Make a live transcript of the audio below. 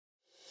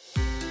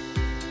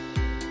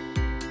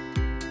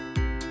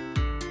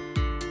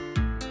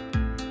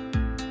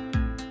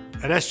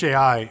At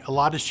SJI, a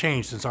lot has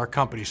changed since our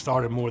company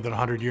started more than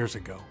 100 years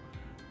ago.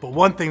 But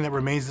one thing that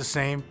remains the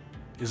same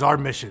is our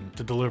mission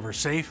to deliver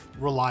safe,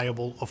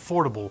 reliable,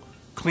 affordable,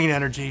 clean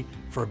energy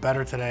for a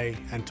better today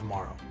and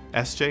tomorrow.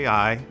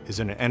 SJI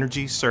is an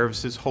energy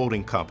services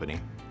holding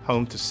company,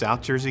 home to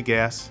South Jersey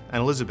Gas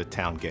and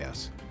Elizabethtown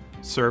Gas,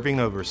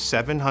 serving over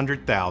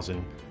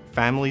 700,000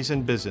 families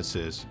and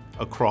businesses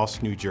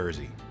across New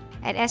Jersey.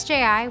 At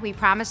SJI, we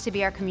promise to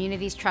be our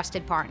community's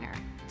trusted partner,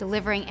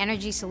 delivering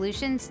energy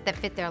solutions that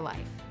fit their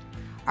life.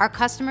 Our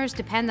customers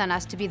depend on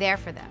us to be there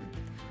for them.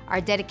 Our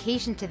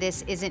dedication to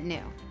this isn't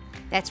new.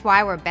 That's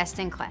why we're best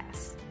in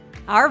class.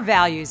 Our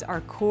values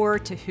are core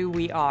to who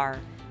we are.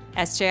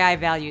 SJI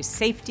values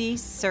safety,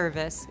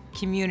 service,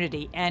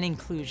 community, and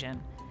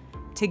inclusion.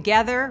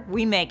 Together,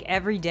 we make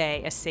every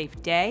day a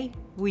safe day.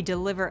 We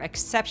deliver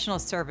exceptional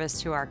service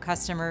to our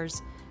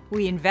customers.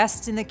 We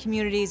invest in the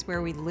communities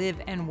where we live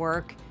and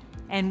work,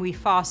 and we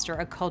foster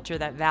a culture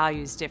that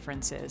values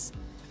differences.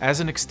 As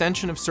an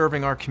extension of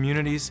serving our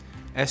communities,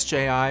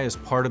 SJI is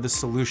part of the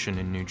solution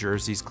in New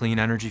Jersey's clean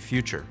energy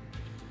future.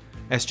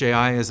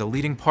 SJI is a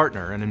leading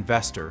partner and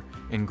investor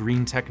in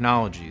green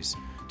technologies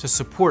to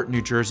support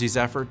New Jersey's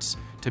efforts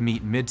to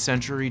meet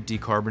mid-century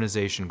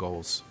decarbonization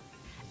goals.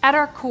 At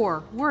our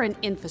core, we're an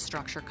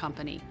infrastructure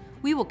company.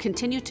 We will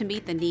continue to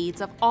meet the needs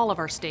of all of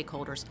our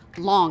stakeholders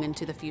long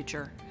into the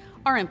future.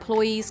 Our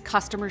employees,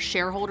 customers,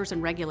 shareholders,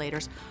 and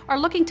regulators are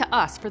looking to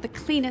us for the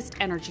cleanest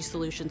energy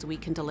solutions we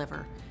can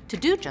deliver. To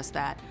do just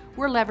that,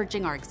 we're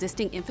leveraging our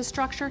existing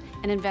infrastructure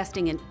and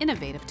investing in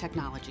innovative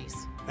technologies.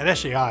 At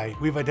SJI,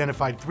 we've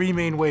identified three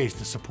main ways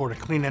to support a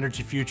clean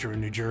energy future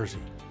in New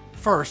Jersey.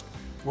 First,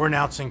 we're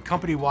announcing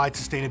company-wide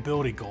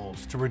sustainability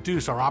goals to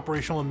reduce our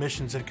operational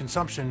emissions and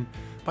consumption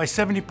by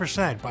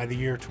 70% by the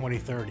year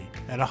 2030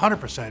 and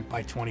 100%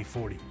 by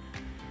 2040.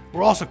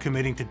 We're also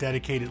committing to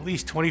dedicate at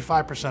least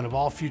 25% of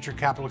all future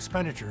capital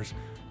expenditures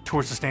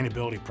towards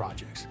sustainability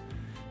projects.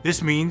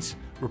 This means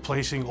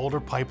replacing older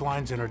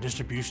pipelines in our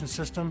distribution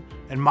system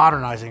and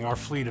modernizing our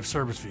fleet of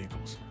service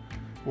vehicles.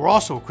 We're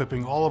also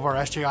equipping all of our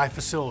SJI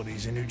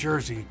facilities in New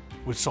Jersey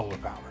with solar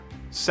power.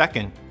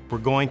 Second, we're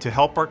going to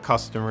help our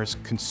customers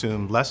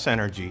consume less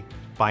energy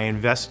by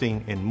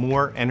investing in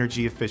more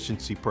energy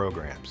efficiency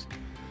programs.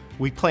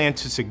 We plan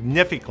to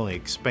significantly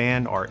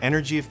expand our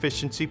energy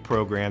efficiency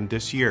program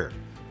this year,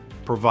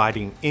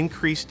 providing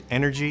increased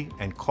energy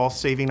and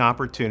cost-saving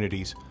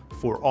opportunities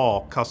for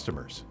all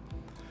customers.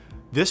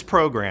 This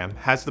program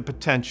has the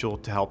potential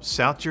to help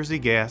South Jersey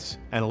Gas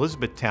and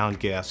Elizabethtown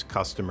Gas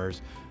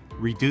customers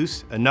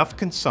reduce enough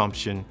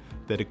consumption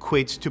that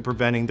equates to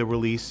preventing the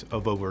release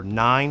of over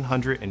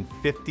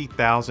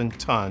 950,000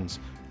 tons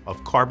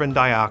of carbon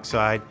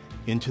dioxide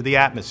into the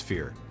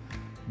atmosphere,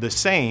 the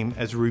same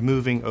as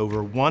removing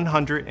over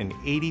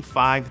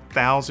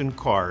 185,000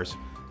 cars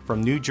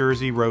from New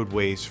Jersey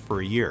roadways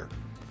for a year.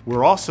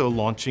 We're also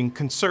launching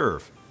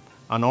Conserve,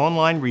 an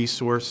online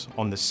resource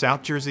on the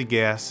South Jersey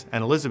Gas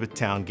and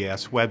Elizabethtown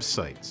Gas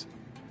websites.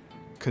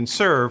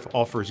 Conserve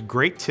offers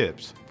great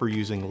tips for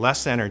using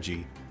less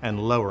energy and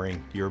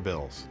lowering your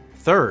bills.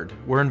 Third,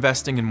 we're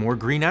investing in more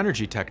green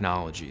energy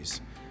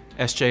technologies.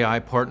 SJI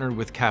partnered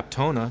with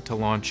Captona to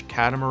launch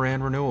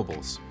Catamaran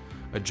Renewables,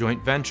 a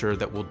joint venture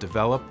that will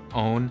develop,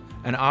 own,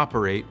 and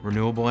operate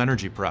renewable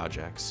energy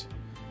projects.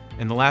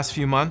 In the last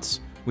few months,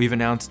 we've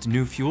announced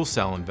new fuel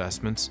cell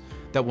investments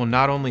that will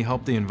not only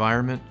help the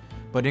environment,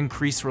 but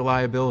increase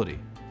reliability.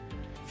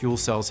 Fuel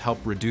cells help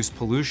reduce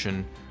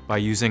pollution by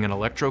using an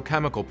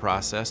electrochemical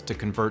process to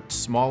convert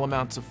small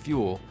amounts of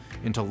fuel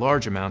into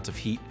large amounts of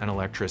heat and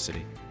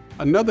electricity.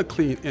 Another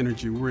clean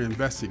energy we're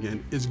investing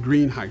in is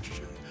green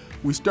hydrogen.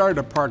 We started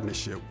a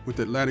partnership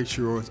with Atlantic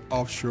Shores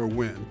Offshore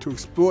Wind to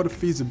explore the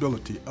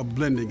feasibility of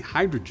blending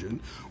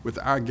hydrogen with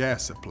our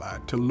gas supply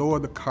to lower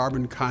the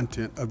carbon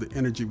content of the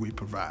energy we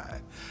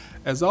provide.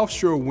 As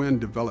offshore wind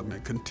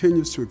development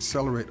continues to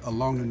accelerate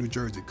along the New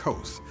Jersey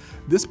coast,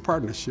 this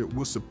partnership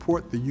will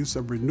support the use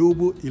of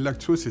renewable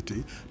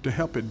electricity to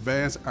help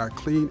advance our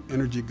clean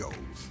energy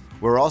goals.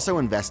 We're also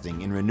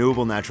investing in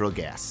renewable natural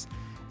gas.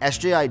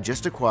 SJI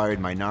just acquired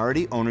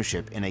minority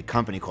ownership in a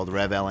company called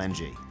Rev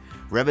LNG.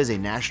 Rev is a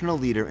national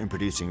leader in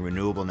producing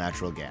renewable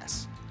natural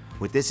gas.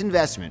 With this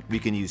investment, we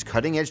can use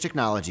cutting-edge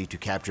technology to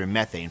capture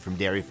methane from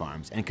dairy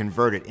farms and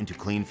convert it into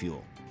clean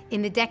fuel.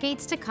 In the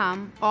decades to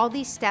come, all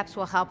these steps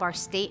will help our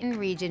state and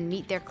region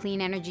meet their clean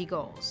energy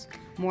goals.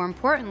 More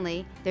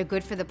importantly, they're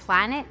good for the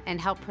planet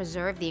and help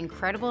preserve the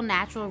incredible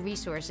natural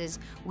resources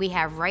we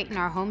have right in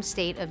our home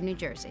state of New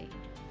Jersey.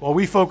 While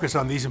we focus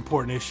on these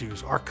important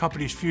issues, our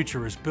company's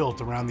future is built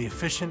around the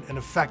efficient and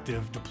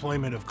effective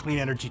deployment of clean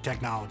energy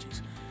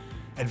technologies.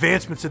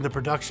 Advancements in the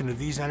production of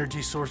these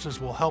energy sources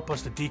will help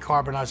us to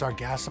decarbonize our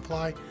gas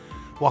supply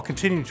while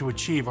continuing to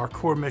achieve our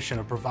core mission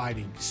of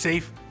providing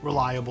safe,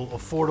 reliable,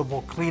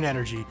 affordable, clean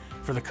energy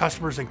for the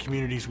customers and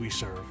communities we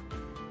serve.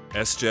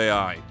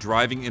 SJI,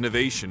 driving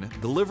innovation,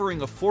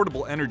 delivering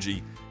affordable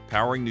energy,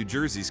 powering New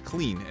Jersey's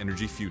clean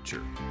energy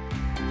future.